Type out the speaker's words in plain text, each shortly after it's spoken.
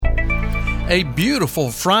A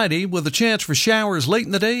beautiful Friday with a chance for showers late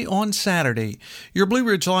in the day on Saturday. Your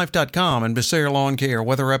BlueRidgeLife.com and Becerra Lawncare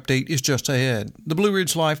weather update is just ahead. The Blue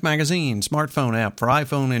Ridge Life magazine smartphone app for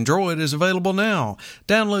iPhone and Android is available now.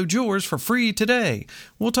 Download yours for free today.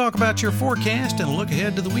 We'll talk about your forecast and look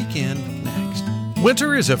ahead to the weekend next.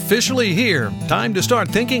 Winter is officially here. Time to start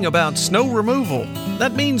thinking about snow removal.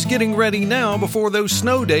 That means getting ready now before those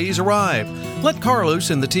snow days arrive. Let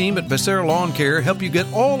Carlos and the team at Becerra Lawncare help you get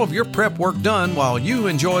all of your prep work done while you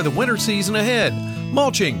enjoy the winter season ahead.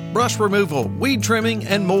 Mulching, brush removal, weed trimming,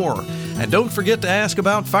 and more. And don't forget to ask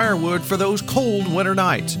about firewood for those cold winter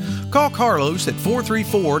nights. Call Carlos at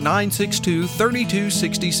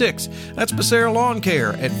 434-962-3266. That's Becerra Lawn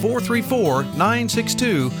Care at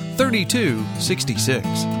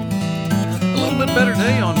 434-962-3266. A little bit better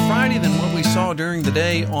day on Friday than what we saw during the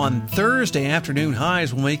day on Thursday. Afternoon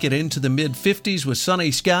highs will make it into the mid-50s with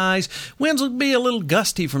sunny skies. Winds will be a little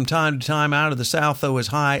gusty from time to time out of the south, though as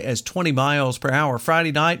high as 20 miles per hour.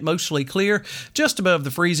 Friday night, mostly clear, just above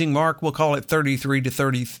the freezing mark. We'll call it 33 to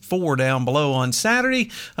 34 down below on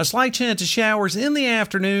Saturday. A slight chance of showers in the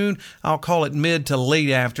afternoon. I'll call it mid to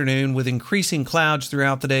late afternoon with increasing clouds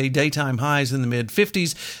throughout the day. Daytime highs in the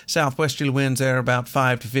mid-50s. Southwesterly winds there about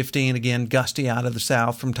 5 to 15. Again, gusty out of the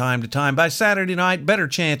south from time to time. By Saturday night, better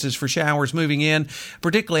chances for showers moving in,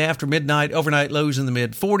 particularly after midnight. Overnight lows in the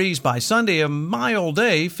mid-40s. By Sunday, a mild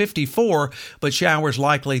day, 54, but showers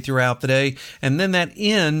likely throughout the day. And then that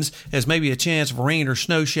ends as maybe a chance of rain or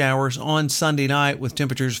snow showers on Sunday night with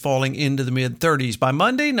temperatures falling into the mid-30s. By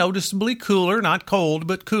Monday, noticeably cooler, not cold,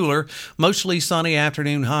 but cooler. Mostly sunny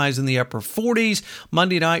afternoon highs in the upper 40s.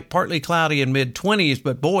 Monday night, partly cloudy in mid-20s,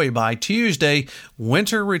 but boy, by Tuesday,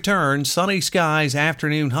 winter returns. Sunny skies,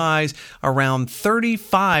 afternoon highs around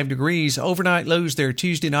 35 degrees. Overnight lows there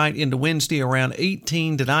Tuesday night into Wednesday around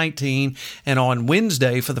 18 to 19. And on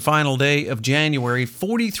Wednesday, for the final day of January,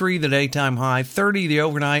 43 the daytime high, 30 the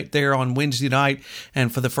overnight there on Wednesday night.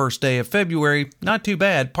 And for the first day of February, not too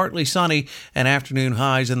bad, partly sunny and afternoon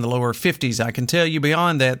highs in the lower 50s. I can tell you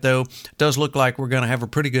beyond that, though, it does look like we're going to have a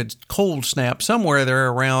pretty good cold snap somewhere there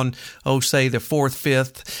around, say the 4th,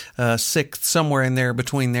 5th, 6th, somewhere in there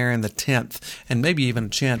between there and the 10th. And maybe even a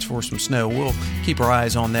chance for some snow. We'll keep our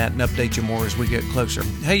eyes on that and update you more as we get closer.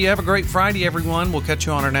 Hey, you have a great Friday, everyone. We'll catch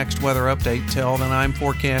you on our next weather update. Till then, I'm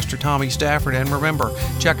forecaster Tommy Stafford. And remember,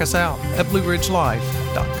 check us out at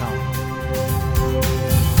BlueRidgeLife.com.